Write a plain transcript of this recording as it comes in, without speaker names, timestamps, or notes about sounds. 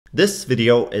This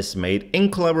video is made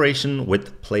in collaboration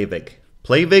with Playvig.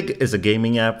 Playvig is a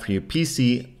gaming app for your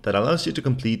PC that allows you to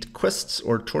complete quests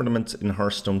or tournaments in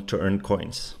Hearthstone to earn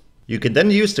coins. You can then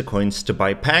use the coins to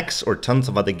buy packs or tons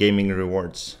of other gaming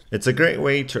rewards. It's a great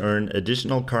way to earn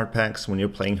additional card packs when you're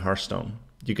playing Hearthstone.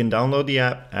 You can download the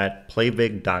app at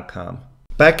playvig.com.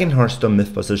 Back in Hearthstone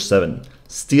Mythbusters 7,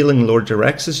 stealing Lord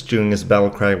Jaraxxus during his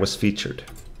battlecry was featured.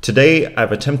 Today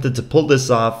I've attempted to pull this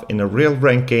off in a real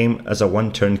ranked game as a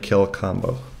one-turn kill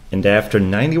combo. And after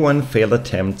 91 failed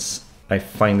attempts, I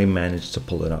finally managed to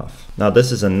pull it off. Now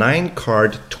this is a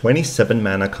 9-card, 27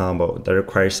 mana combo that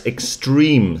requires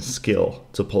extreme skill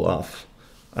to pull off.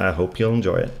 I hope you'll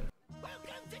enjoy it.